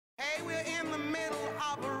we're in the middle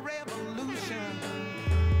of a revolution.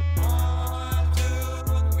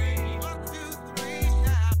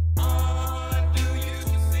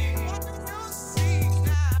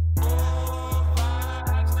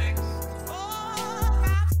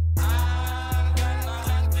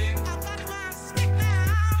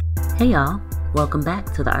 Hey y'all, welcome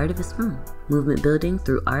back to the Artivists Room, movement building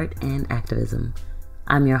through art and activism.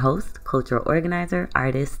 I'm your host, cultural organizer,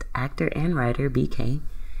 artist, actor, and writer, BK,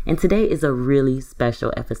 and today is a really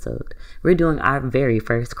special episode. We're doing our very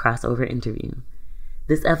first crossover interview.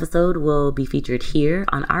 This episode will be featured here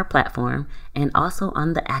on our platform and also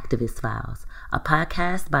on the Activist Files, a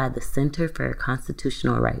podcast by the Center for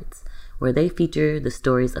Constitutional Rights, where they feature the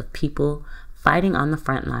stories of people fighting on the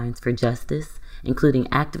front lines for justice, including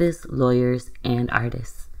activists, lawyers, and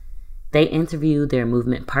artists. They interview their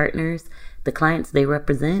movement partners, the clients they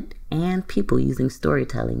represent, and people using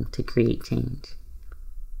storytelling to create change.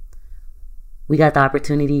 We got the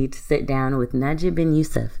opportunity to sit down with Nadia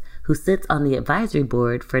Ben-Youssef, who sits on the advisory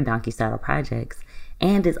board for Donkeysaddle Projects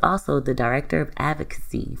and is also the director of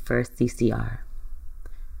Advocacy for CCR.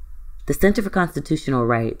 The Center for Constitutional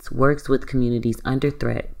Rights works with communities under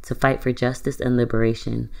threat to fight for justice and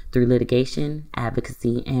liberation through litigation,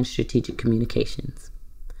 advocacy, and strategic communications.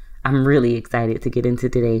 I'm really excited to get into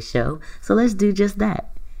today's show, so let's do just that.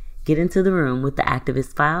 Get into the room with the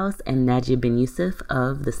Activist Files and Nadia Ben-Youssef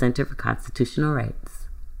of the Center for Constitutional Rights.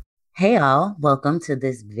 Hey all, welcome to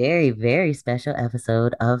this very, very special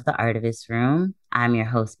episode of the Artivists Room. I'm your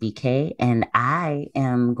host, BK, and I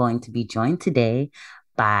am going to be joined today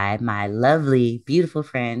by my lovely, beautiful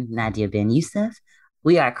friend, Nadia Ben-Youssef.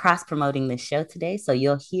 We are cross-promoting this show today, so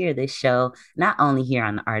you'll hear this show not only here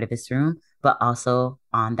on the Artivists Room, but also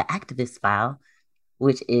on the Activist File,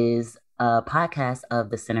 which is a podcast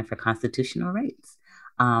of the Center for Constitutional Rights.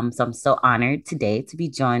 So I'm so honored today to be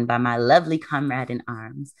joined by my lovely comrade in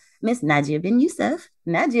arms, Miss Nadia Ben-Youssef.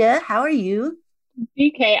 Nadia, how are you?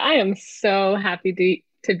 BK, I am so happy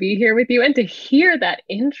to be here with you and to hear that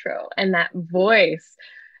intro and that voice.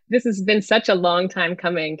 This has been such a long time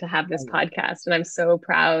coming to have this podcast, and I'm so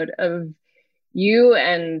proud of you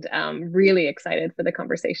and really excited for the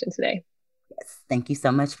conversation today. Yes, thank you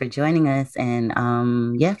so much for joining us, and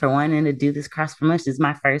for wanting to do this cross promotion. This is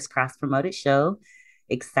my first cross promoted show.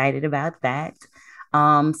 Excited about that.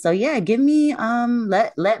 Give me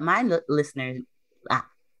let my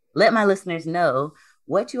listeners know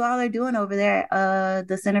what you all are doing over there at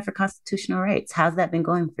the Center for Constitutional Rights. How's that been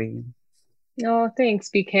going for you? Oh, thanks,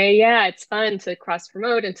 BK. Yeah, it's fun to cross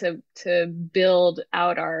promote and to build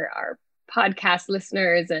out our podcast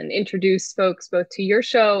listeners and introduce folks both to your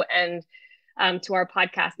show and to our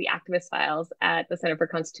podcast, The Activist Files at the Center for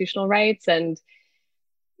Constitutional Rights. And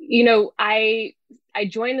you know, I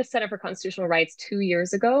joined the Center for Constitutional Rights 2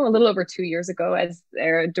 years ago, a little over 2 years ago, as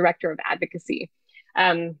their director of advocacy.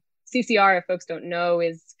 CCR, if folks don't know,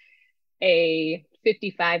 is a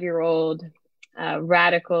 55-year-old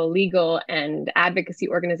radical legal and advocacy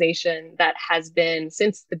organization that has been,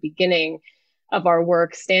 since the beginning of our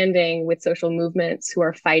work, standing with social movements who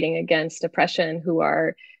are fighting against oppression, who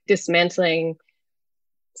are dismantling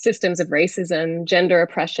systems of racism, gender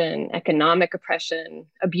oppression, economic oppression,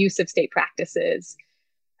 abusive state practices,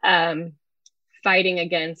 fighting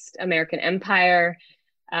against American empire,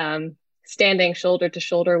 standing shoulder to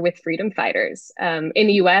shoulder with freedom fighters in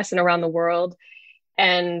the US and around the world.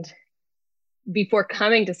 And before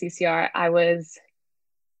coming to CCR,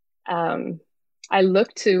 I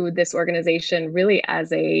looked to this organization really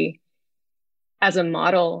as a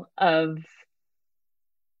model of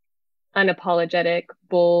unapologetic,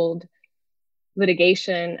 bold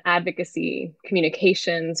litigation, advocacy,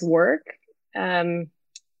 communications work. I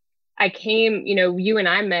came, you and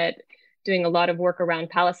I met doing a lot of work around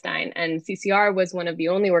Palestine, and CCR was one of the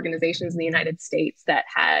only organizations in the United States that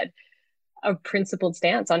had a principled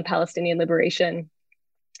stance on Palestinian liberation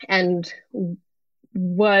and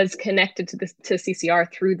was connected to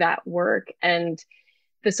CCR through that work. And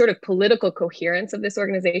the sort of political coherence of this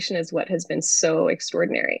organization is what has been so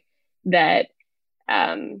extraordinary. That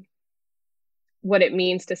what it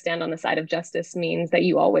means to stand on the side of justice means that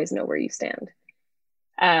you always know where you stand,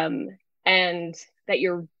 and that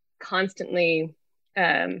you're constantly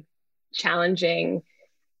challenging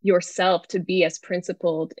yourself to be as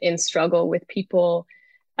principled in struggle with people.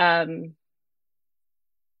 So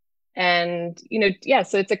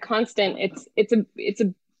it's a constant, it's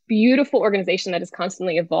a beautiful organization that is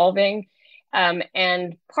constantly evolving.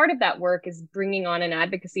 And part of that work is bringing on an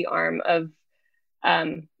advocacy arm of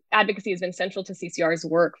advocacy has been central to CCR's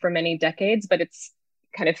work for many decades, but it's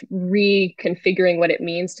kind of reconfiguring what it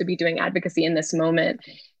means to be doing advocacy in this moment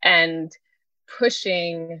and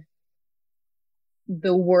pushing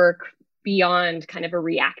the work beyond kind of a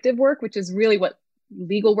reactive work, which is really what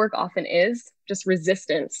legal work often is, just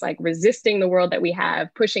resistance, like resisting the world that we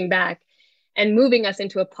have, pushing back, and moving us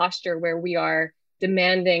into a posture where we are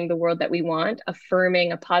demanding the world that we want,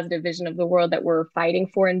 affirming a positive vision of the world that we're fighting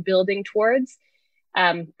for and building towards,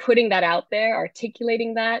 putting that out there,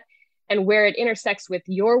 articulating that. And where it intersects with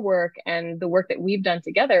your work and the work that we've done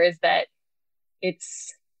together is that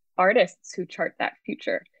it's artists who chart that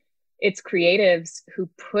future. It's creatives who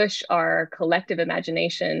push our collective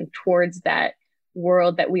imagination towards that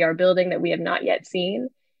world that we are building that we have not yet seen.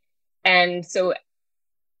 And so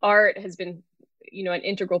art has been, an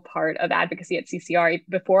integral part of advocacy at CCR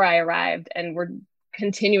before I arrived, and we're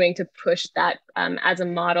continuing to push that as a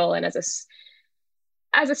model and as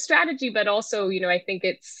a strategy. But also, I think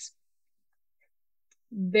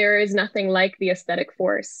there is nothing like the aesthetic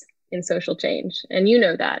force in social change, and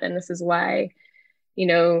that, and this is why,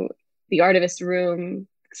 the Artivists Room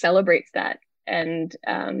celebrates that, and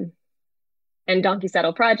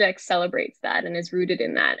Donkeysaddle Projects celebrates that and is rooted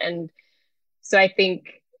in that. And so I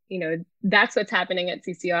think, that's what's happening at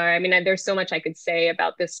CCR. I mean, there's so much I could say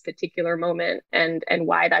about this particular moment and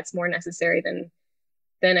why that's more necessary than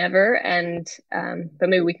ever. And but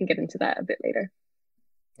maybe we can get into that a bit later.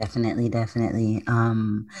 Definitely.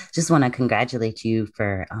 Just want to congratulate you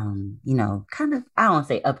for, kind of, I don't want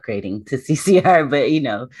to say upgrading to CCR, but,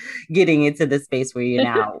 getting into the space where you're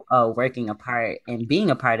now working a part and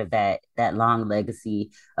being a part of that long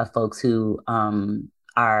legacy of folks who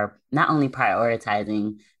are not only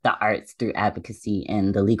prioritizing the arts through advocacy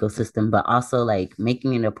and the legal system, but also like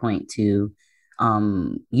making it a point to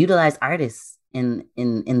utilize artists in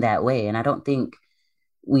that way. And I don't think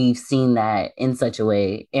we've seen that in such a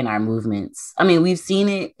way in our movements. I mean, we've seen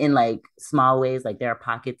it in like small ways, like there are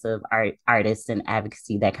pockets of artists and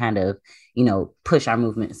advocacy that kind of, push our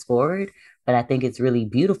movements forward. But I think it's really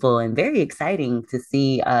beautiful and very exciting to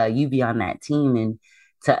see you be on that team and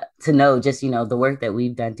to know just, the work that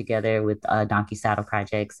we've done together with Donkeysaddle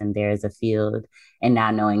Projects and There Is a Field, and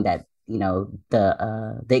now knowing that,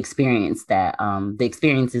 the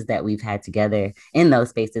experiences that we've had together in those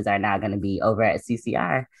spaces are now going to be over at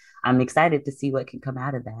CCR. I'm excited to see what can come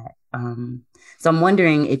out of that. So I'm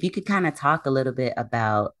wondering if you could kind of talk a little bit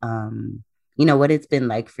about, what it's been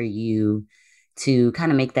like for you to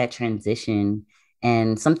kind of make that transition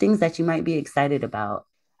and some things that you might be excited about.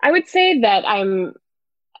 I would say that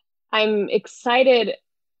I'm excited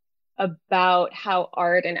about how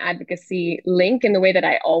art and advocacy link in the way that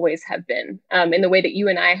I always have been, in the way that you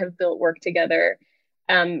and I have built work together,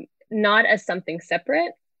 not as something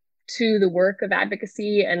separate to the work of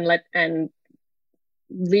advocacy and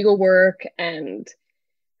legal work and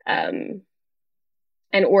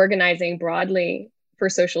organizing broadly for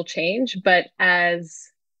social change, but as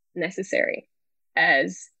necessary,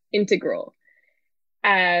 as integral,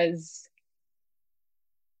 as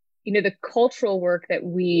the cultural work that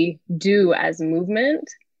we do as movement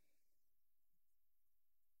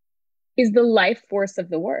is the life force of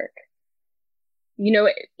the work.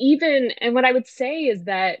 And what I would say is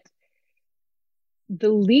that the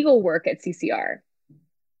legal work at CCR,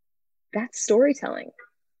 that's storytelling.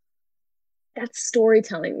 That's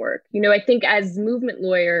storytelling work. I think as movement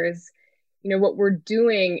lawyers, what we're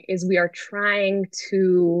doing is we are trying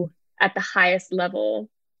to, at the highest level,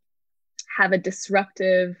 have a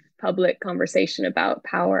disruptive public conversation about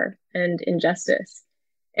power and injustice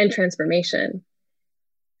and transformation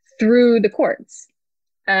through the courts.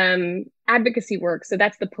 Advocacy work, so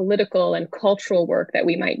that's the political and cultural work that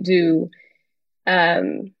we might do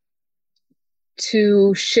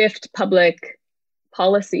to shift public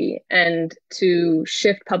policy and to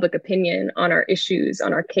shift public opinion on our issues,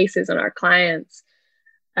 on our cases, on our clients,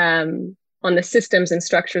 on the systems and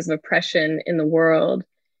structures of oppression in the world,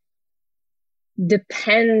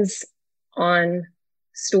 depends on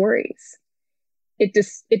stories. It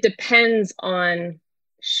depends on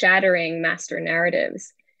shattering master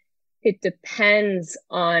narratives. It depends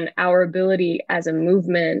on our ability as a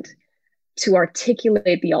movement to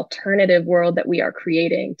articulate the alternative world that we are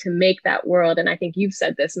creating, to make that world, and I think you've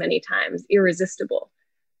said this many times, irresistible.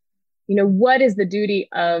 What is the duty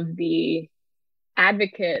of the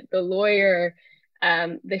advocate, the lawyer,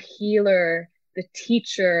 the healer, the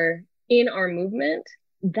teacher in our movement?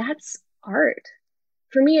 That's art.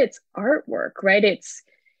 For me, it's artwork, right?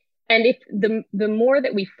 And if the more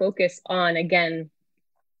that we focus on, again,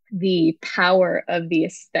 the power of the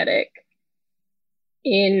aesthetic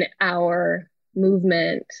in our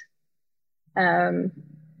movement,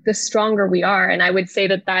 the stronger we are. And I would say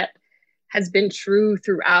that that has been true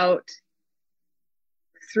throughout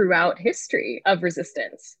history of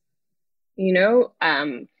resistance. You know,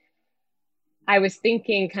 I was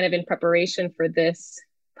thinking kind of in preparation for this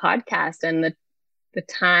podcast and the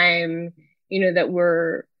time, you know, that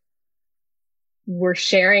we're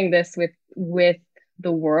sharing this with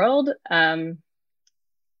the world. You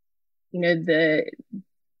know, the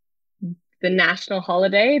national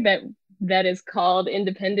holiday that is called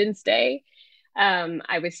Independence Day.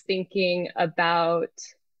 I was thinking about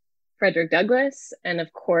Frederick Douglass and,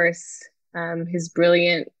 of course, his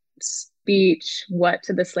brilliant speech, "What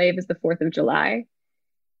to the slave is the 4th of July."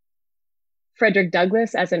 Frederick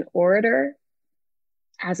Douglass as an orator,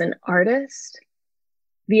 as an artist,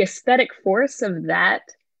 the aesthetic force of that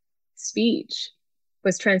speech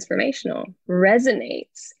was transformational,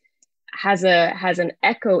 resonates, has an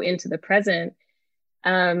echo into the present,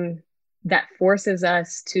 that forces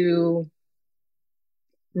us to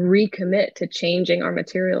recommit to changing our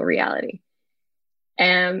material reality.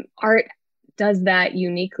 And art does that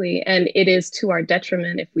uniquely, and it is to our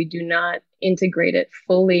detriment if we do not integrate it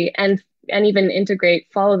fully and even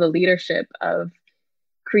follow the leadership of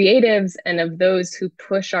creatives and of those who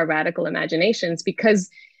push our radical imaginations. Because,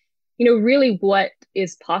 you know, really what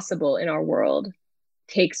is possible in our world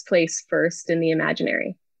takes place first in the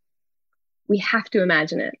imaginary. We have to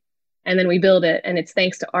imagine it, and then we build it, and it's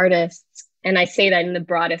thanks to artists. And I say that in the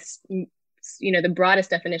broadest, you know, the broadest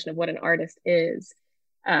definition of what an artist is,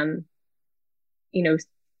 you know,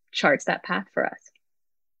 charts that path for us.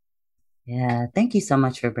 Yeah, thank you so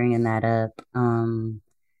much for bringing that up.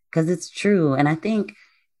 Because it's true. And I think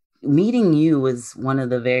meeting you was one of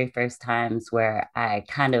the very first times where I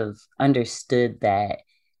kind of understood that,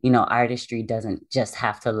 you know, artistry doesn't just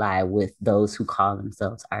have to lie with those who call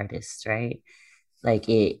themselves artists, right? Like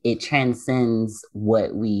it transcends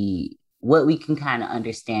what we can kind of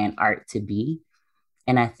understand art to be.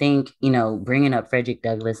 And I think, you know, bringing up Frederick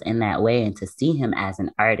Douglass in that way and to see him as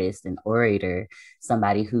an artist, an orator,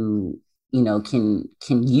 somebody who, you know, can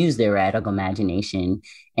use their radical imagination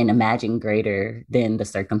and imagine greater than the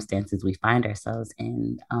circumstances we find ourselves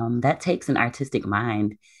in. That takes an artistic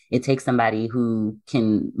mind. It takes somebody who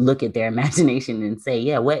can look at their imagination and say,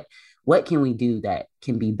 yeah, what can we do that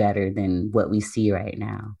can be better than what we see right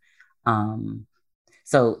now?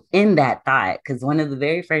 So in that thought, because one of the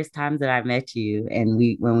very first times that I met you and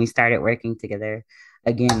when we started working together,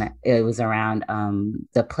 again, it was around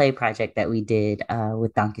the play project that we did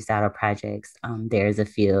with Donkeysaddle Projects, There's a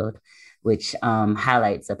Field, which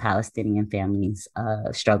highlights a Palestinian family's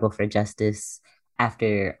struggle for justice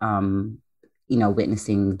after, you know,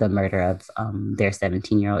 witnessing the murder of their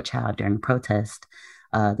 17-year-old child during protest.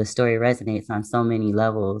 The story resonates on so many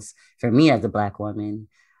levels for me as a Black woman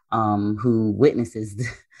who witnesses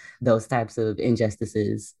those types of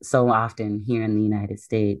injustices so often here in the United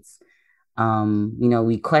States. You know,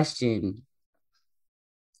 we question,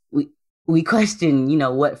 you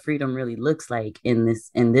know, what freedom really looks like in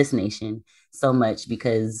this nation so much,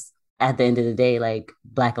 because at the end of the day, like,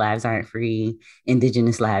 Black lives aren't free,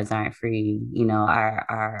 Indigenous lives aren't free. You know,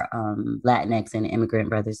 our Latinx and immigrant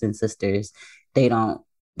brothers and sisters, they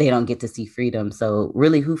don't get to see freedom. So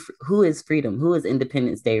really, who is freedom? Who is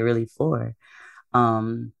Independence Day really for?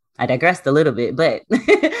 I digressed a little bit, but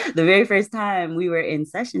the very first time we were in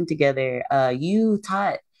session together, you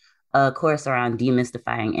taught a course around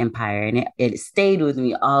demystifying empire, and it stayed with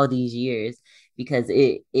me all these years because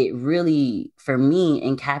it really, for me,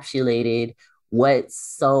 encapsulated what's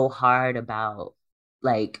so hard about,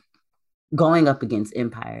 like, going up against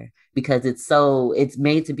empire, because it's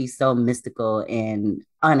made to be so mystical and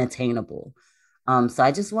unattainable. So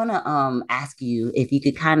I just want to ask you if you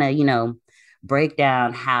could kind of, you know, break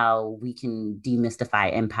down how we can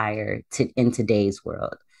demystify empire in today's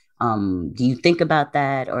world. Do you think about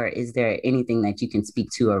that, or is there anything that you can speak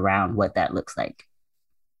to around what that looks like?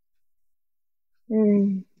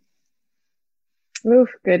 Oh,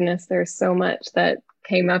 goodness, there's so much that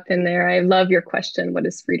came up in there. I love your question. What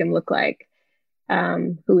does freedom look like?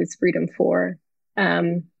 Who is freedom for?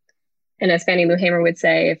 And as Fannie Lou Hamer would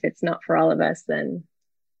say, if it's not for all of us, then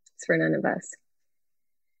it's for none of us.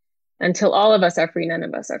 Until all of us are free, none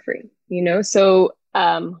of us are free, you know? So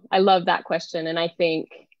I love that question. And I think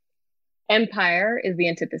empire is the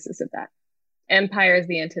antithesis of that. Empire is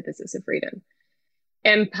the antithesis of freedom.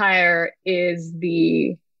 Empire is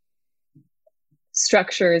the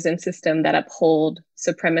structures and system that uphold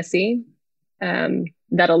supremacy,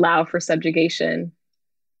 that allow for subjugation.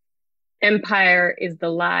 Empire is the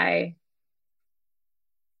lie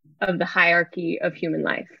of the hierarchy of human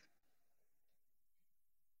life.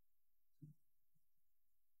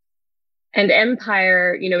 And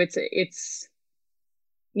empire, it's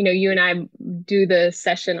you and I do the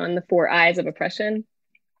session on the 4 eyes of oppression,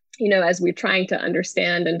 as we're trying to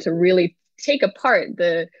understand and to really take apart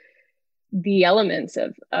the elements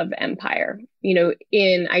of empire,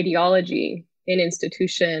 in ideology, in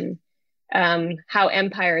institution, how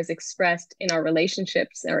empire is expressed in our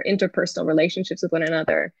relationships, our interpersonal relationships with one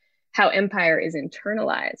another, how empire is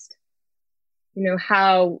internalized,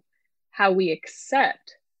 how we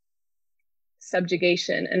accept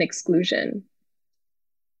subjugation and exclusion,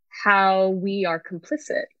 how we are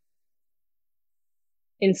complicit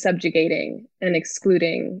in subjugating and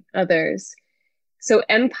excluding others. So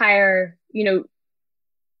empire,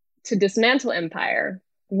 to dismantle empire,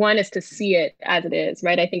 one is to see it as it is,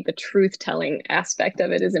 right? I think the truth-telling aspect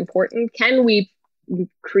of it is important. Can we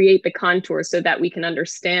create the contours so that we can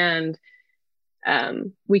understand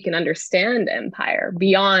empire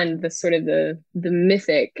beyond the sort of the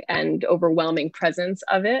mythic and overwhelming presence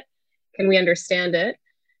of it? Can we understand it?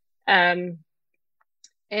 And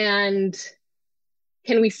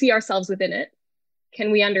can we see ourselves within it?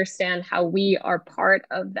 Can we understand how we are part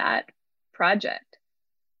of that project?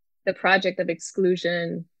 The project of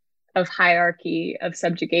exclusion, of hierarchy, of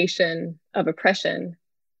subjugation, of oppression.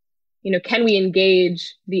 Can we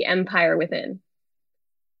engage the empire within?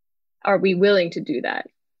 Are we willing to do that?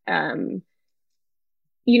 And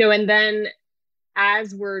then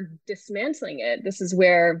as we're dismantling it, this is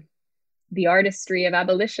where the artistry of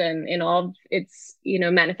abolition in all its,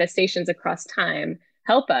 manifestations across time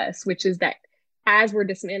help us, which is that as we're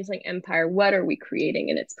dismantling empire, what are we creating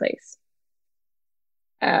in its place?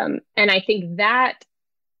 And I think that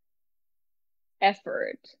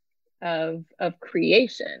effort of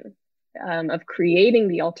creation, of creating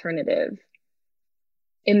the alternative,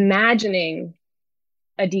 imagining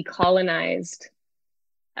a decolonized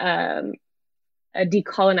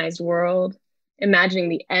world, imagining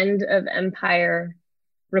the end of empire,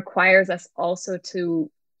 requires us also to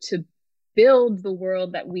build the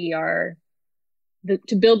world that we are,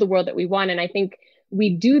 to build the world that we want. And I think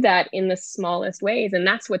we do that in the smallest ways. And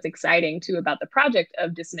that's what's exciting too about the project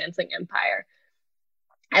of dismantling empire,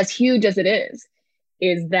 as huge as it is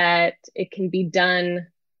that it can be done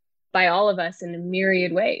by all of us in a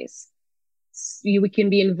myriad ways. We can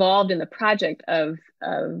be involved in the project of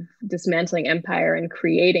dismantling empire and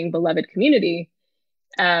creating beloved community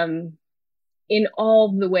in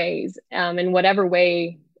all the ways, in whatever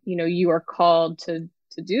way, you are called to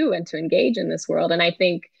do and to engage in this world. And I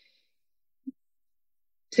think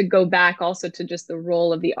to go back also to just the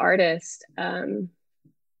role of the artist,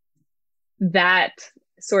 that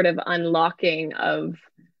sort of unlocking of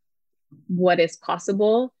what is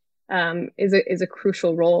possible is a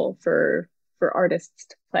crucial role for artists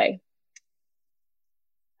to play.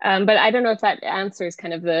 But I don't know if that answers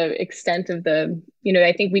kind of the extent of the,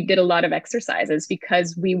 I think we did a lot of exercises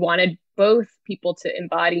because we wanted both people to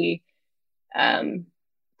embody, to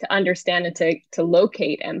understand and to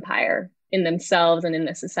locate empire in themselves and in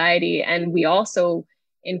the society. And we also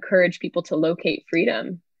encourage people to locate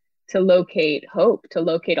freedom, to locate hope, to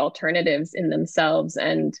locate alternatives in themselves,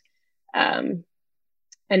 and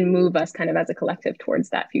move us kind of as a collective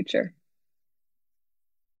towards that future.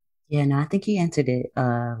 Yeah, no, I think you answered it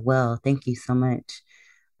well. Thank you so much.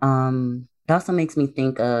 It also makes me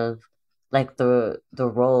think of like the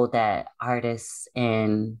role that artists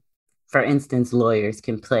and, for instance, lawyers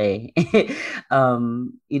can play. We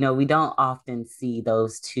don't often see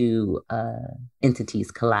those two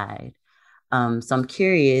entities collide. So I'm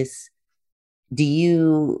curious, do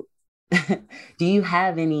you do you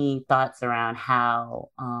have any thoughts around how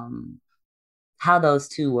those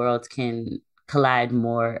two worlds can collide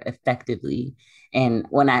more effectively? And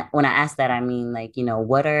when I ask that, I mean, like,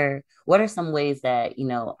 what are some ways that,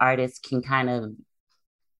 artists can kind of,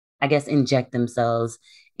 I guess, inject themselves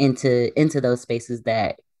into those spaces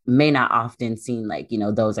that may not often seem like,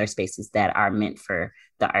 those are spaces that are meant for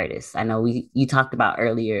the artists. I know you talked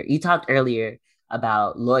earlier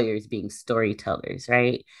about lawyers being storytellers,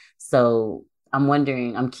 right? So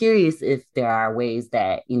I'm curious if there are ways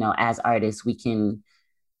that, as artists, we can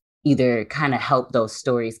either kind of help those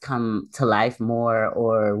stories come to life more,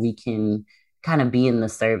 or we can kind of be in the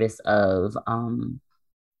service of,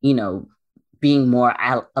 being more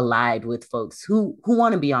allied with folks who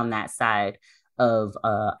want to be on that side of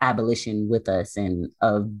abolition with us, and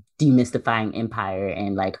of demystifying empire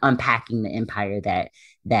and like unpacking the empire that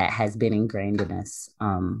has been ingrained in us.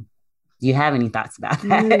 Do you have any thoughts about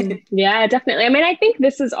that? Yeah, definitely. I mean, I think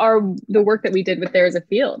this is the work that we did with There Is a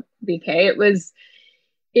Field, BK.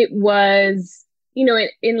 It was,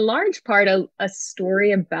 in large part a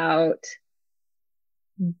story about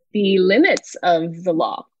the limits of the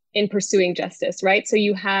law in pursuing justice, right? So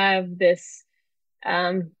you have this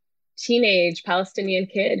teenage Palestinian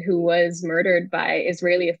kid who was murdered by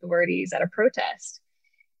Israeli authorities at a protest.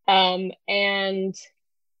 And,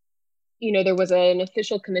 you know, there was an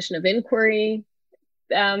official commission of inquiry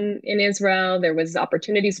in Israel. There was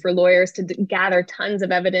opportunities for lawyers to gather tons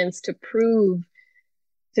of evidence to prove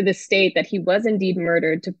to the state that he was indeed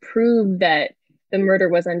murdered, to prove that the murder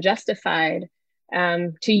was unjustified,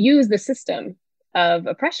 to use the system of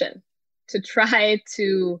oppression to try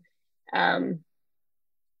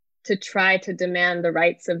to demand the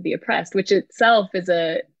rights of the oppressed, which itself is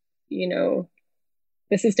the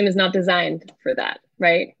system is not designed for that,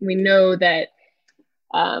 right? We know that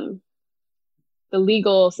the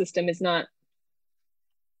legal system is not,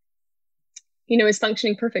 is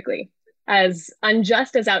functioning perfectly, as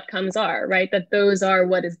unjust as outcomes are, right? That those are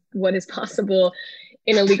what is possible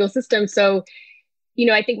in a legal system. So,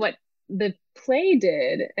 I think what the play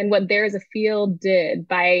did and what There Is a Field did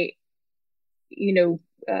by,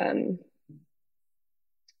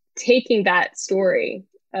 taking that story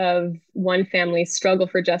of one family's struggle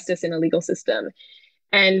for justice in a legal system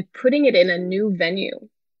and putting it in a new venue,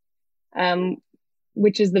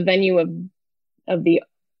 which is the venue of the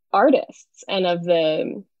artists and of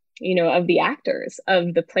the, of the actors,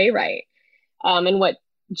 of the playwright. And what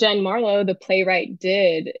Jen Marlowe, the playwright,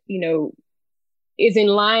 did, is in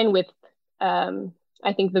line with,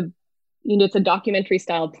 I think it's a documentary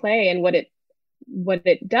style play. And what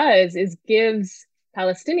it does is gives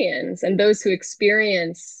Palestinians and those who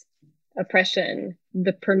experience oppression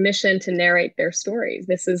the permission to narrate their stories.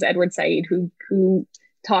 This is Edward Said who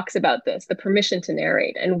talks about this, the permission to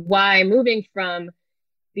narrate, and why moving from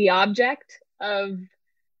the object of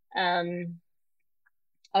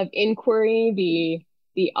inquiry,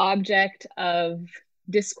 the object of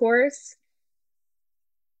discourse,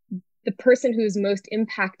 the person who's most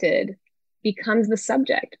impacted becomes the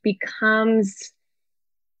subject, becomes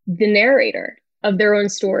the narrator of their own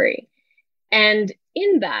story. And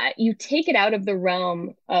in that, you take it out of the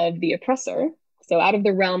realm of the oppressor, so out of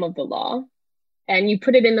the realm of the law, and you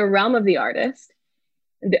put it in the realm of the artist,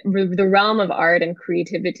 the realm of art and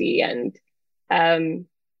creativity. And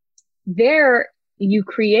there you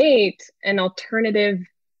create an alternative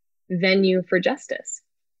venue for justice,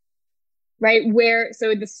 right?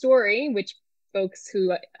 So the story, which folks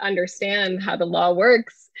who understand how the law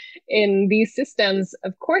works in these systems,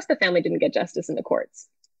 of course, the family didn't get justice in the courts.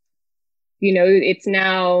 It's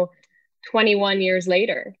now 21 years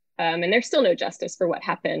later, and there's still no justice for what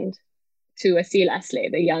happened to Asil Asleh,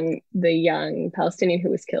 the young Palestinian who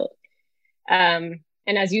was killed. And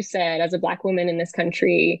as you said, as a Black woman in this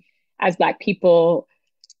country, as Black people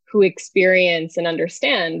who experience and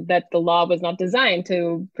understand that the law was not designed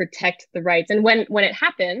to protect the rights. And when it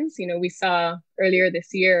happens, we saw earlier this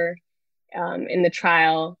year in the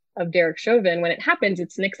trial of Derek Chauvin, when it happens,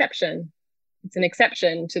 it's an exception. It's an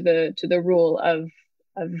exception to the rule of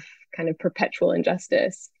kind of perpetual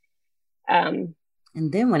injustice. And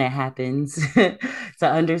then when it happens, to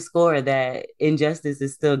underscore that injustice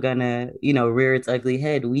is still gonna, rear its ugly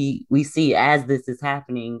head, we see as this is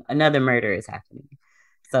happening, another murder is happening.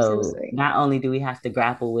 So Absolutely. Not only do we have to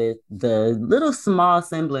grapple with the little small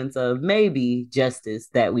semblance of maybe justice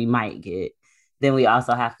that we might get, then we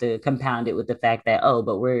also have to compound it with the fact that,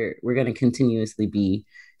 but we're going to continuously be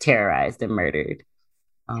terrorized and murdered.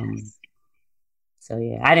 Yes. So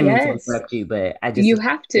yeah, I didn't mean to interrupt you, but you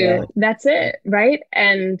have to. Yeah. That's it, right?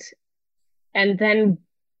 And then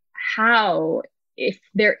how, if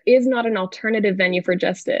there is not an alternative venue for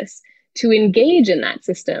justice, to engage in that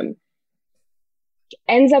system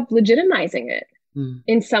ends up legitimizing it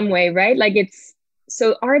in some way, right? Like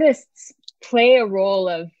so artists play a role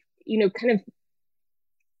of, kind of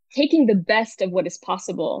taking the best of what is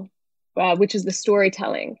possible, which is the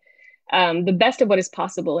storytelling, the best of what is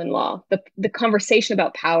possible in law, the conversation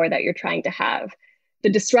about power that you're trying to have, the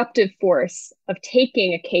disruptive force of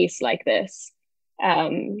taking a case like this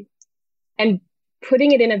and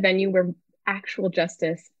putting it in a venue where actual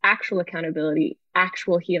justice, actual accountability,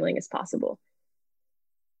 actual healing is possible.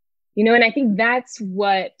 And I think that's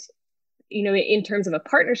what, in terms of a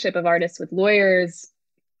partnership of artists with lawyers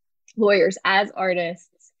as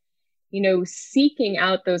artists, seeking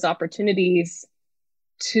out those opportunities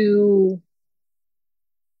to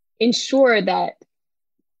ensure that,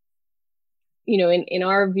 in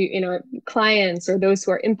our view, in our clients or those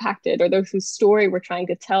who are impacted or those whose story we're trying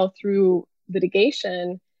to tell through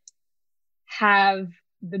litigation have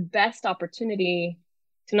the best opportunity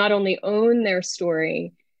to not only own their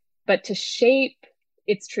story, but to shape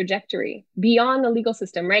its trajectory beyond the legal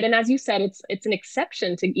system, right? And as you said, it's an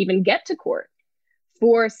exception to even get to court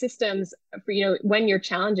for systems, for, when you're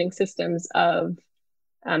challenging systems of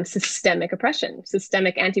systemic oppression,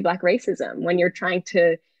 systemic anti-Black racism, when you're trying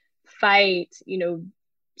to fight,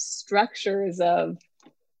 structures of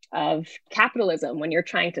capitalism, when you're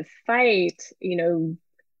trying to fight,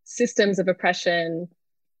 systems of oppression,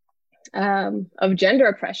 of gender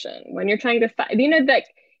oppression, when you're trying to fight, that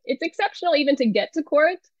it's exceptional even to get to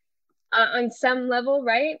court on some level,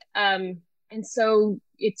 right? And so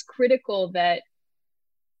it's critical that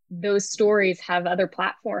those stories have other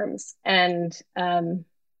platforms and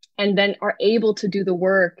then are able to do the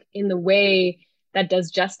work in the way that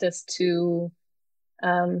does justice to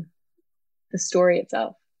the story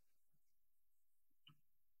itself.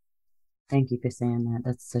 Thank you for saying that.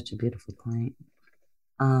 That's such a beautiful point.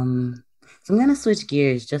 So I'm going to switch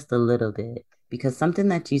gears just a little bit, because something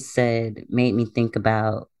that you said made me think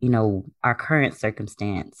about, our current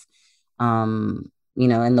circumstance, in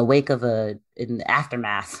the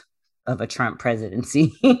aftermath of a Trump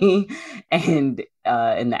presidency and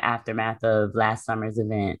in the aftermath of last summer's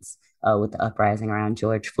events with the uprising around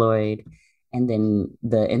George Floyd and then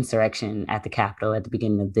the insurrection at the Capitol at the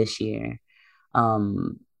beginning of this year.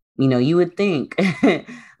 You would think,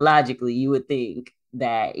 logically,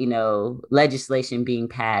 that, legislation being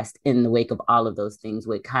passed in the wake of all of those things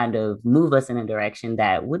would kind of move us in a direction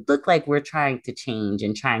that would look like we're trying to change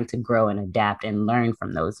and trying to grow and adapt and learn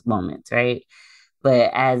from those moments, right? But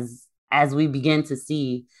as we begin to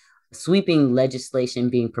see sweeping legislation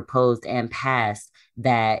being proposed and passed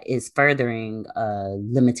that is furthering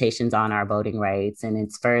limitations on our voting rights, and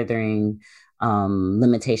it's furthering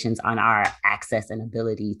limitations on our access and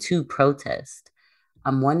ability to protest,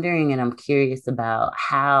 I'm wondering and I'm curious about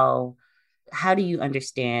how do you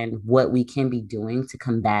understand what we can be doing to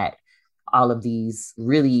combat all of these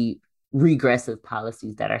really regressive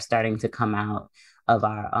policies that are starting to come out of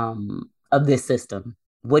our of this system?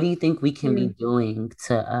 What do you think we can be doing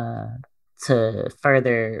to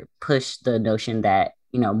further push the notion that,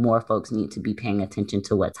 more folks need to be paying attention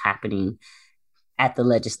to what's happening at the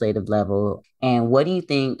legislative level? And what do you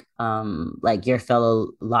think your fellow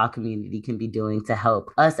law community can be doing to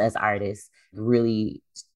help us as artists really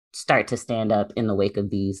start to stand up in the wake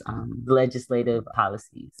of these legislative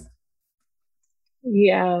policies?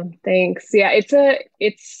 Yeah, thanks. Yeah,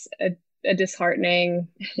 it's a disheartening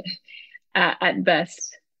at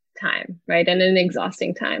best time, right? And an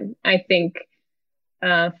exhausting time. I think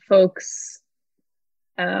folks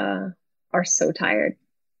are so tired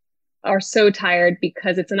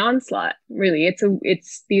because it's an onslaught. Really,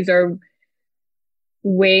 these are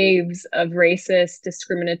waves of racist,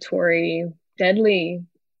 discriminatory, deadly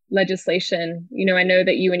legislation. I know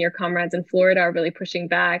that you and your comrades in Florida are really pushing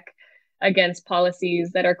back against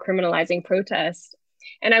policies that are criminalizing protest.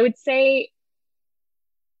 And I would say,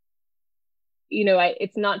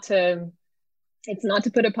 it's not to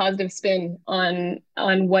put a positive spin on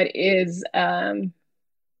what is the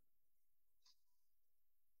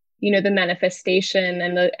manifestation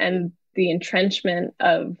and the entrenchment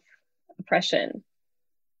of oppression.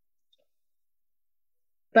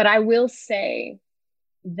 But I will say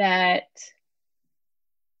that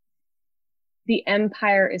the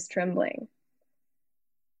empire is trembling.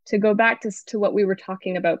 To go back to what we were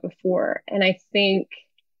talking about before, and I think,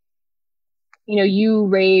 you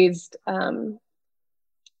raised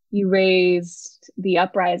the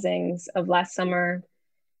uprisings of last summer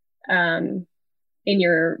in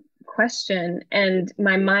your question, and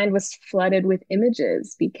my mind was flooded with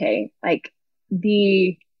images, BK, like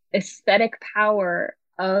the aesthetic power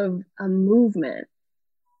of a movement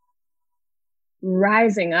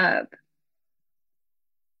rising up.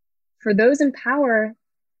 For those in power,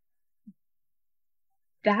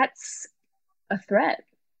 that's a threat.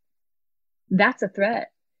 That's a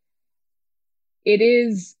threat. It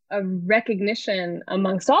is a recognition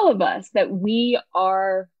amongst all of us that we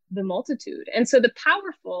are the multitude. And so the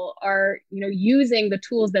powerful are, using the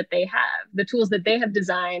tools that they have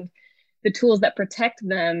designed, the tools that protect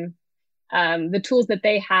them, the tools that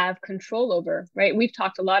they have control over, right? We've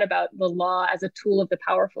talked a lot about the law as a tool of the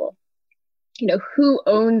powerful. Who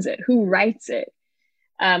owns it? Who writes it?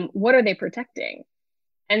 What are they protecting?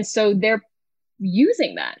 And so they're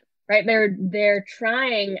using that, right? They're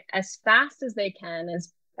trying as fast as they can,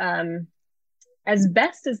 as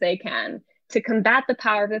best as they can, to combat the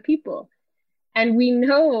power of the people. And we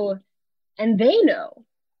know, and they know,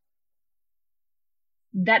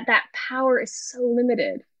 that power is so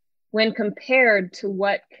limited when compared to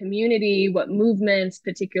what community, what movements,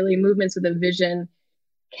 particularly movements with a vision,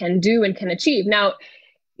 can do and can achieve. Now,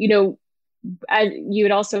 as you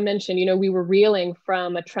had also mentioned, we were reeling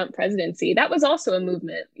from a Trump presidency. That was also a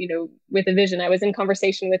movement, with a vision. I was in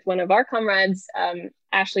conversation with one of our comrades,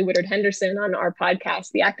 Ashley Woodard Henderson, on our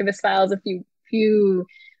podcast, The Activist Files, a few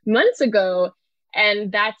months ago.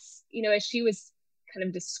 And that's, as she was kind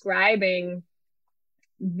of describing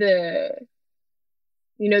the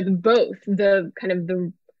kind of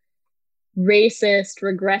the racist,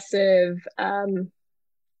 regressive,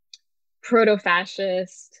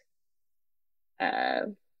 proto-fascist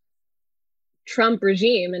Trump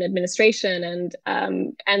regime and administration,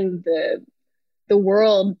 and the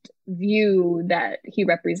world view that he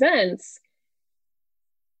represents,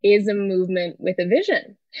 is a movement with a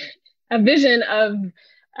vision of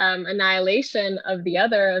annihilation of the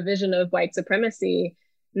other, a vision of white supremacy,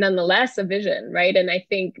 nonetheless a vision, right? And I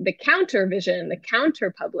think the counter vision, the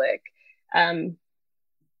counter public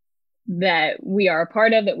that we are a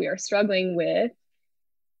part of, that we are struggling with,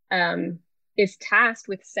 is tasked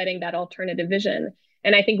with setting that alternative vision.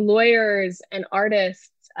 And I think lawyers and artists,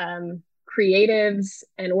 creatives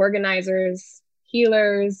and organizers,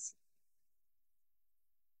 healers,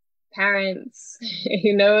 parents,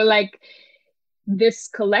 like this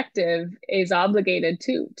collective is obligated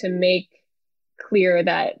to make clear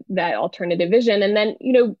that alternative vision. And then,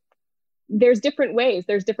 there's different ways,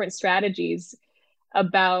 there's different strategies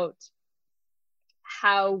about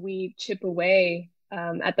how we chip away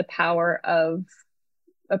at the power of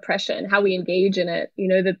oppression, how we engage in it.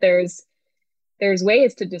 That there's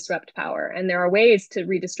ways to disrupt power, and there are ways to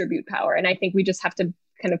redistribute power. And I think we just have to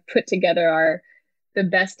kind of put together the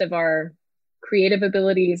best of our creative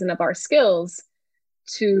abilities and of our skills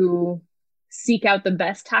to seek out the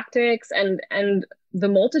best tactics and the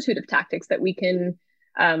multitude of tactics that we can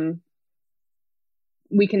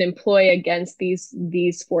employ against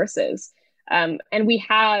these forces. And we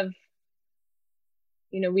have,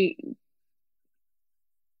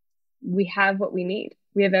 we have what we need.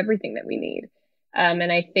 We have everything that we need.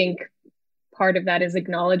 And I think part of that is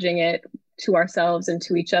acknowledging it to ourselves and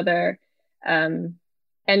to each other,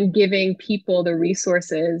 and giving people the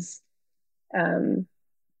resources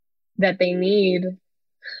that they need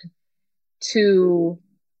to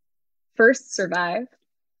first survive,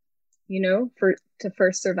 to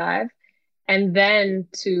first survive, and then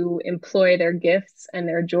to employ their gifts and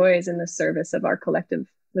their joys in the service of our collective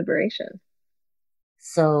liberation.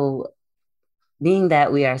 So, being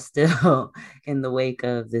that we are still in the wake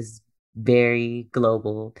of this very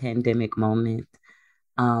global pandemic moment,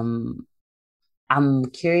 I'm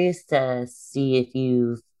curious to see if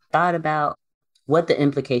you've thought about what the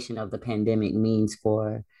implication of the pandemic means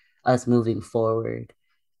for us moving forward.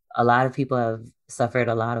 A lot of people have suffered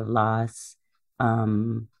a lot of loss,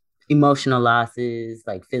 emotional losses,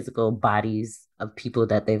 like physical bodies of people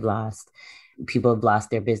that they've lost. People have lost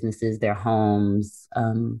their businesses, their homes.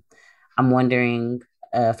 I'm wondering,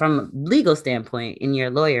 from a legal standpoint, in your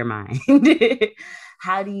lawyer mind,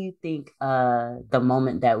 how do you think the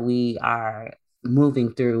moment that we are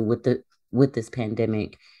moving through with this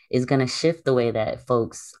pandemic is going to shift the way that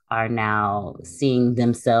folks are now seeing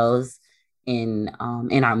themselves in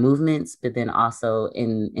our movements, but then also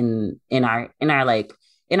in our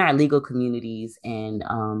legal communities and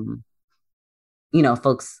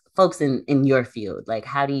folks in your field? Like,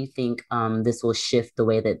 how do you think this will shift the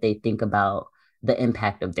way that they think about the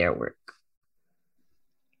impact of their work?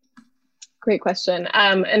 Great question.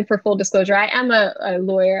 And for full disclosure, I am a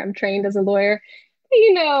lawyer. I'm trained as a lawyer.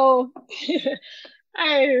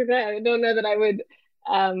 I don't know that I would.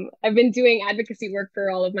 I've been doing advocacy work for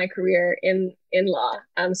all of my career in law.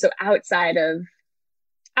 So outside of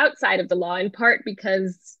the law, in part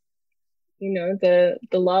because the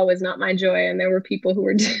law was not my joy, and there were people who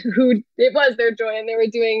it was their joy, and they were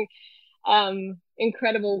doing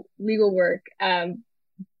incredible legal work,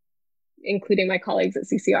 including my colleagues at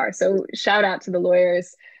CCR. So shout out to the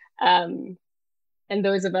lawyers, and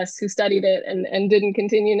those of us who studied it and didn't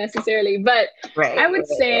continue necessarily. But right, I would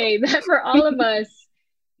say that for all of us,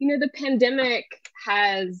 the pandemic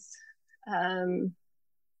has,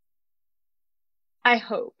 I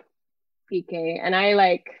hope, BK, and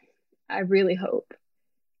I really hope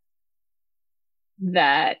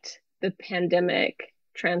that the pandemic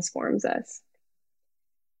transforms us.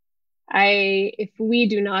 If we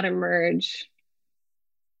do not emerge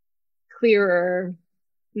clearer,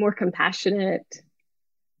 more compassionate,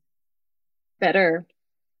 better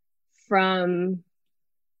from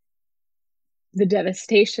the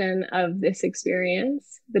devastation of this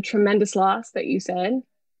experience, the tremendous loss that you said,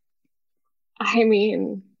 I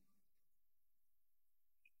mean,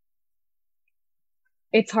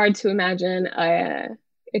 it's hard to imagine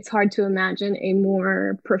it's hard to imagine a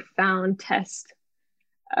more profound test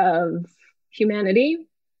of humanity,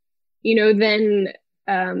 than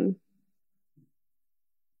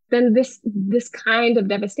this kind of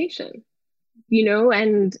devastation,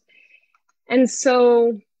 and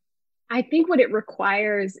so I think what it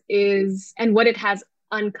requires is, and what it has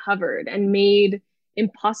uncovered and made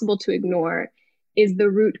impossible to ignore, is the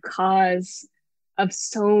root cause of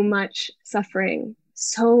so much suffering,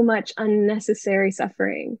 so much unnecessary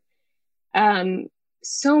suffering.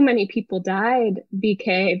 So many people died,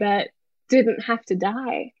 BK, that didn't have to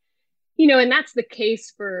die. And that's the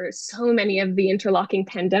case for so many of the interlocking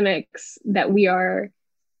pandemics that we are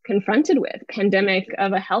confronted with. Pandemic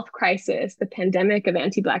of a health crisis, the pandemic of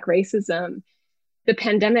anti-Black racism, the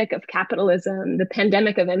pandemic of capitalism, the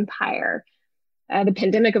pandemic of empire, the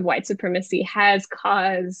pandemic of white supremacy has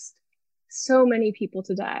caused so many people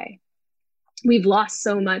to die. We've lost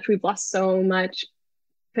so much. We've lost so much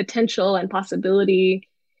potential and possibility.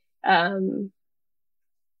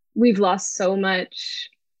 We've lost so much,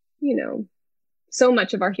 so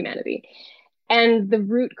much of our humanity. And the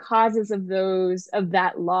root causes of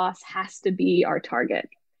that loss has to be our target.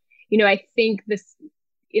 I think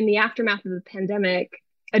in the aftermath of the pandemic,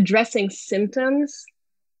 addressing symptoms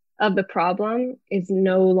of the problem is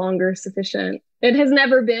no longer sufficient. It has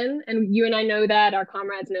never been, and you and I know that, our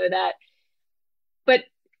comrades know that, but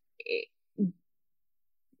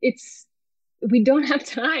we don't have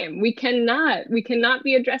time. We cannot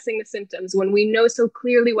be addressing the symptoms when we know so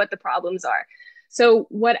clearly what the problems are. So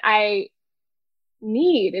what I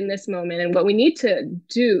need in this moment, and what we need to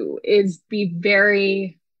do, is be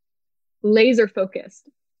very laser focused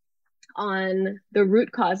on the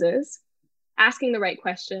root causes, asking the right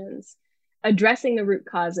questions, addressing the root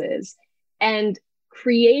causes, and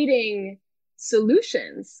creating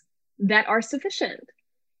solutions that are sufficient.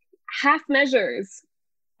 Half measures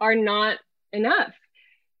are not enough.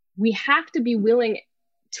 We have to be willing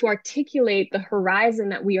to articulate the horizon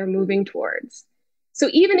that we are moving towards. So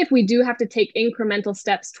even if we do have to take incremental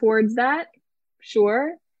steps towards that,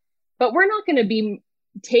 sure, but we're not going to be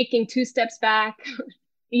taking 2 steps back.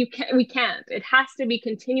 We can't. It has to be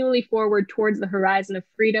continually forward towards the horizon of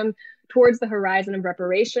freedom, towards the horizon of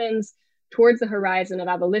reparations, towards the horizon of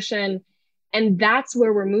abolition. And that's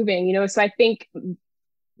where we're moving, So I think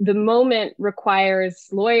the moment requires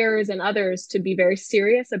lawyers and others to be very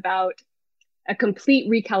serious about a complete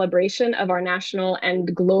recalibration of our national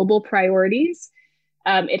and global priorities.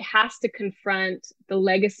 It has to confront the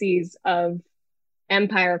legacies of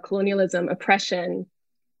empire, colonialism, oppression,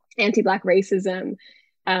 anti-Black racism,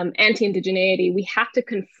 anti-indigeneity. We have to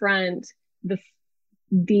confront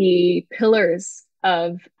the pillars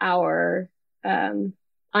of our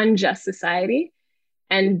unjust society,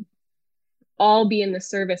 and all be in the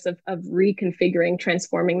service of reconfiguring,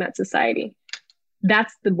 transforming that society.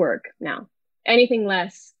 That's the work now. Anything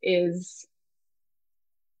less is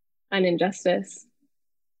an injustice.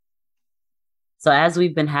 So as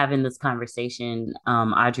we've been having this conversation,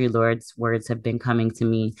 Audre Lorde's words have been coming to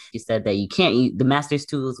me. She said that the master's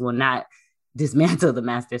tools will not dismantle the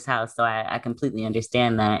master's house. So I completely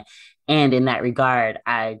understand that. And in that regard,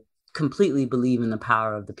 I completely believe in the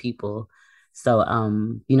power of the people. So,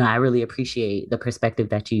 I really appreciate the perspective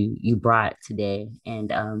that you brought today. And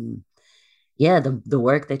the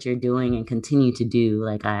work that you're doing and continue to do.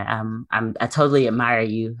 Like I totally admire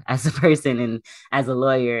you as a person and as a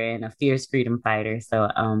lawyer and a fierce freedom fighter. So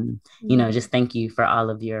just thank you for all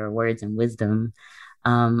of your words and wisdom.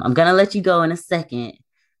 I'm gonna let you go in a second,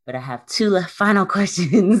 but I have 2 final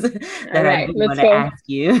questions that I do want to ask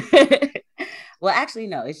you. Well, actually,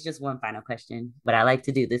 no, it's just 1 final question, but I like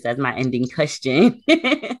to do this as my ending question.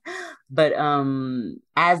 But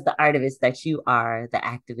as the artivist that you are, the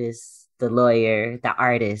activist, the lawyer, the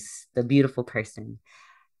artist, the beautiful person,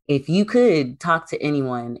 if you could talk to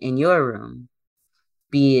anyone in your room,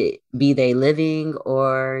 be they living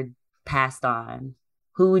or passed on,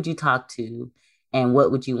 who would you talk to, and what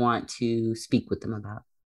would you want to speak with them about?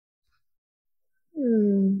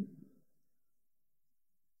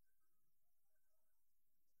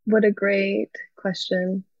 What a great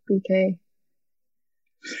question, BK.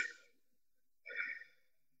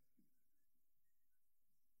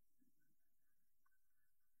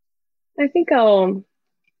 I think I'll,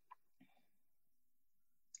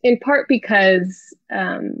 in part because,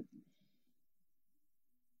 in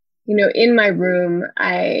my room,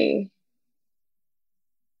 I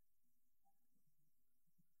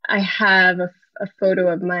have a photo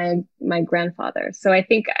of my grandfather. So I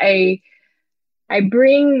think I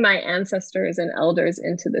bring my ancestors and elders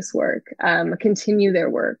into this work, continue their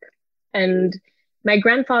work. And my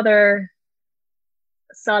grandfather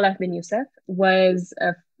Salah bin Youssef was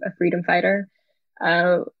a freedom fighter,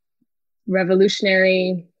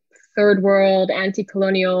 revolutionary, third world,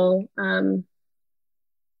 anti-colonial,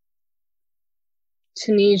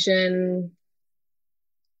 Tunisian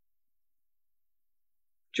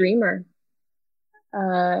dreamer.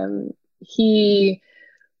 He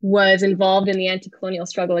was involved in the anti-colonial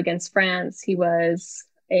struggle against France. He was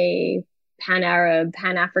a pan-Arab,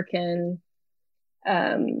 pan-African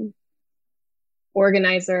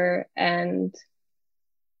organizer and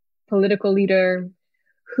political leader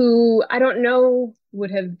who I don't know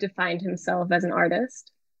would have defined himself as an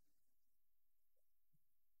artist,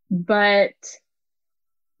 but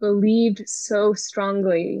believed so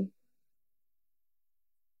strongly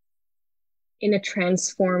in a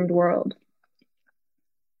transformed world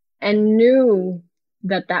and knew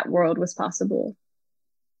that that world was possible.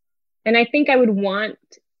 And I think I would want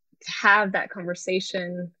to have that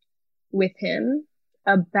conversation with him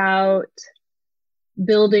about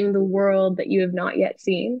building the world that you have not yet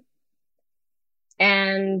seen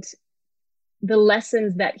and the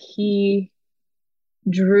lessons that he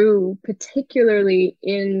drew, particularly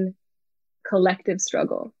in collective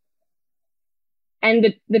struggle.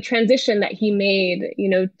 And the transition that he made, you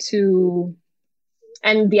know, to,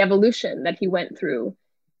 and the evolution that he went through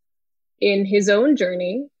in his own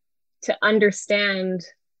journey to understand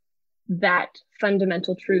that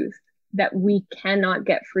fundamental truth that we cannot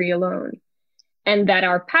get free alone, and that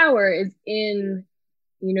our power is in,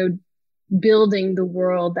 you know, building the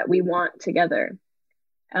world that we want together.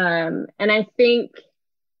 And I think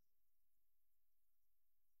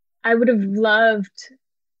I would have loved,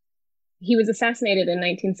 he was assassinated in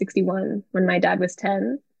 1961 when my dad was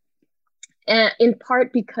 10, in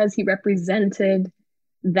part because he represented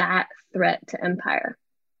that threat to empire.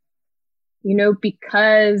 You know,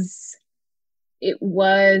 because it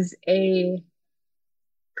was a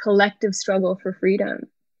collective struggle for freedom.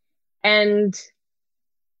 And,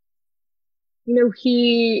 you know,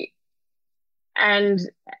 he and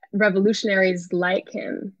revolutionaries like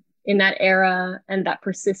him in that era and that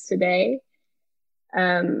persists today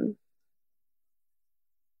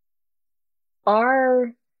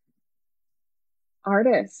are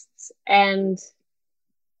artists, and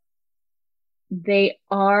they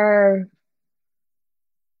are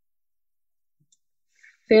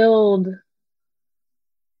filled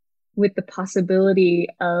with the possibility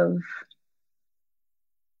of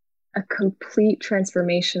a complete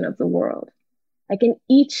transformation of the world. Like in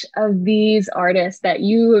each of these artists that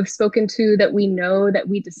you have spoken to, that we know, that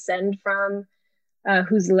we descend from,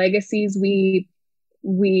 whose legacies we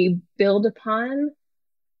build upon,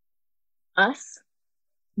 us,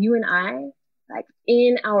 you and I, like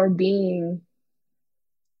in our being,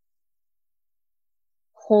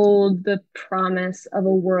 hold the promise of a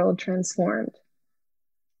world transformed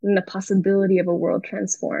and the possibility of a world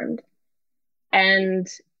transformed. And,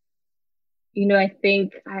 you know, I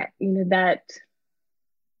think, that,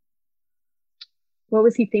 what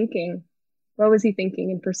was he thinking? What was he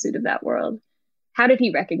thinking in pursuit of that world? How did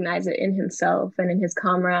he recognize it in himself and in his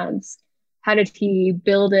comrades? How did he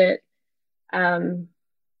build it? You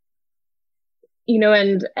know,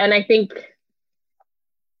 and I think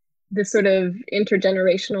the sort of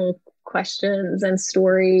intergenerational questions and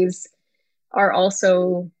stories are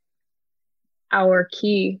also our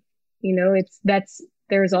key. You know,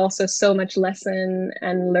 there's also so much lesson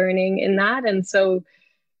and learning in that. And so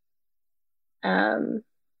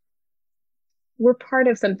we're part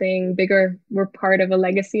of something bigger. We're part of a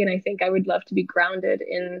legacy. And I think I would love to be grounded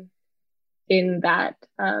in that.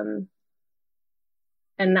 And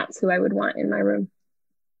that's who I would want in my room.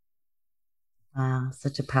 Wow,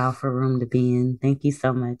 such a powerful room to be in. Thank you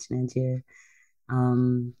so much, Nadia.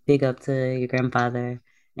 Big up to your grandfather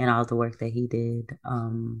and all the work that he did.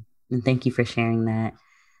 And thank you for sharing that.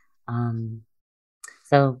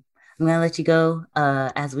 So I'm going to let you go.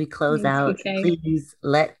 As we close out, please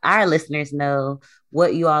let our listeners know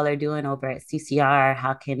what you all are doing over at CCR.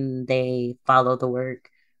 How can they follow the work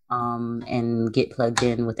and get plugged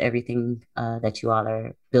in with everything that you all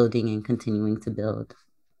are building and continuing to build?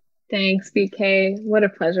 Thanks, BK. What a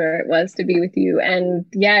pleasure it was to be with you. And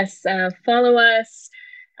yes, follow us,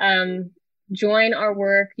 join our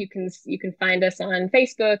work. You can find us on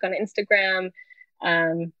Facebook, on Instagram,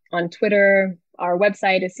 on Twitter. Our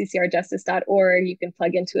website is ccrjustice.org. You can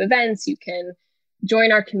plug into events. You can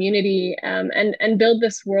join our community and build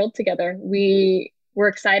this world together. We're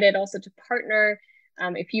excited also to partner.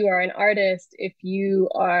 If you are an artist, if you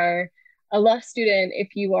are a law student,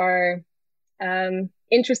 if you are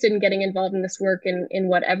interested in getting involved in this work in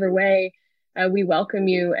whatever way, we welcome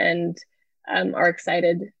you and are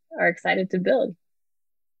excited to build.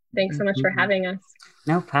 Thanks so much for having us.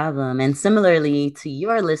 No problem. And similarly to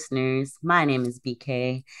your listeners, my name is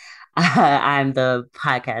BK. I'm the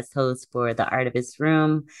podcast host for the Artivists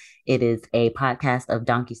Room. It is a podcast of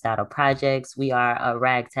Donkeysaddle Projects. We are a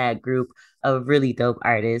ragtag group of really dope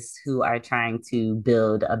artists who are trying to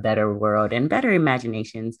build a better world and better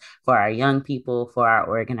imaginations for our young people, for our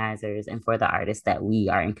organizers, and for the artists that we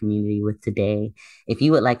are in community with today. If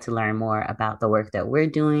you would like to learn more about the work that we're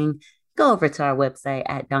doing, go over to our website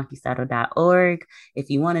at donkeysaddle.org. If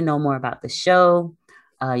you want to know more about the show,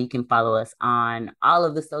 you can follow us on all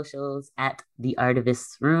of the socials at the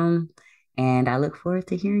Artivists Room. And I look forward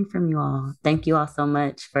to hearing from you all. Thank you all so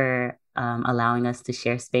much for allowing us to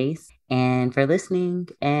share space and for listening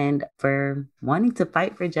and for wanting to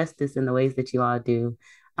fight for justice in the ways that you all do.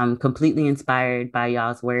 I'm completely inspired by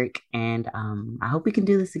y'all's work, and I hope we can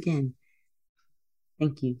do this again.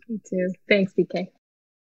 Thank you. Me too. Thanks, BK.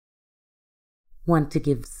 Want to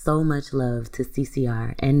give so much love to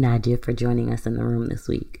CCR and Nadia for joining us in the room this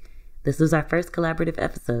week. This was our first collaborative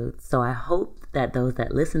episode, so I hope that those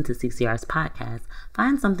that listen to CCR's podcast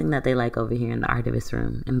find something that they like over here in the Artivists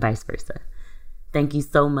Room and vice versa. Thank you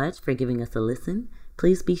so much for giving us a listen.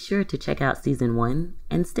 Please be sure to check out Season 1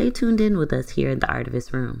 and stay tuned in with us here in the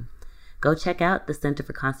Artivists Room. Go check out the Center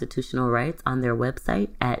for Constitutional Rights on their website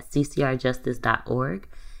at ccrjustice.org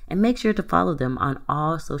and make sure to follow them on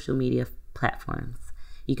all social media platforms.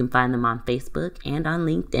 You can find them on Facebook and on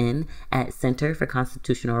LinkedIn at Center for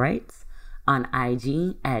Constitutional Rights, on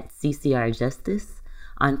IG at CCR Justice,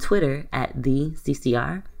 on Twitter at the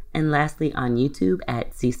CCR, and lastly on YouTube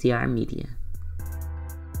at CCR Media.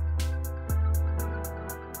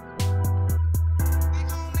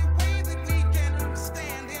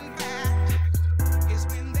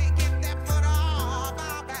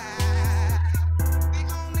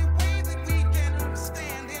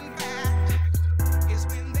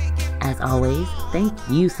 As always, thank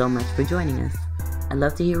you so much for joining us. I'd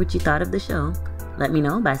love to hear what you thought of the show. Let me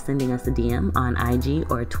know by sending us a DM on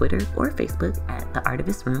IG or Twitter or Facebook at The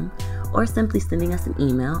Artivists Room, or simply sending us an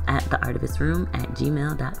email at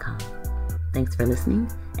theartivistroom@gmail.com. Thanks for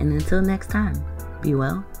listening, and until next time, be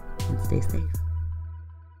well and stay safe.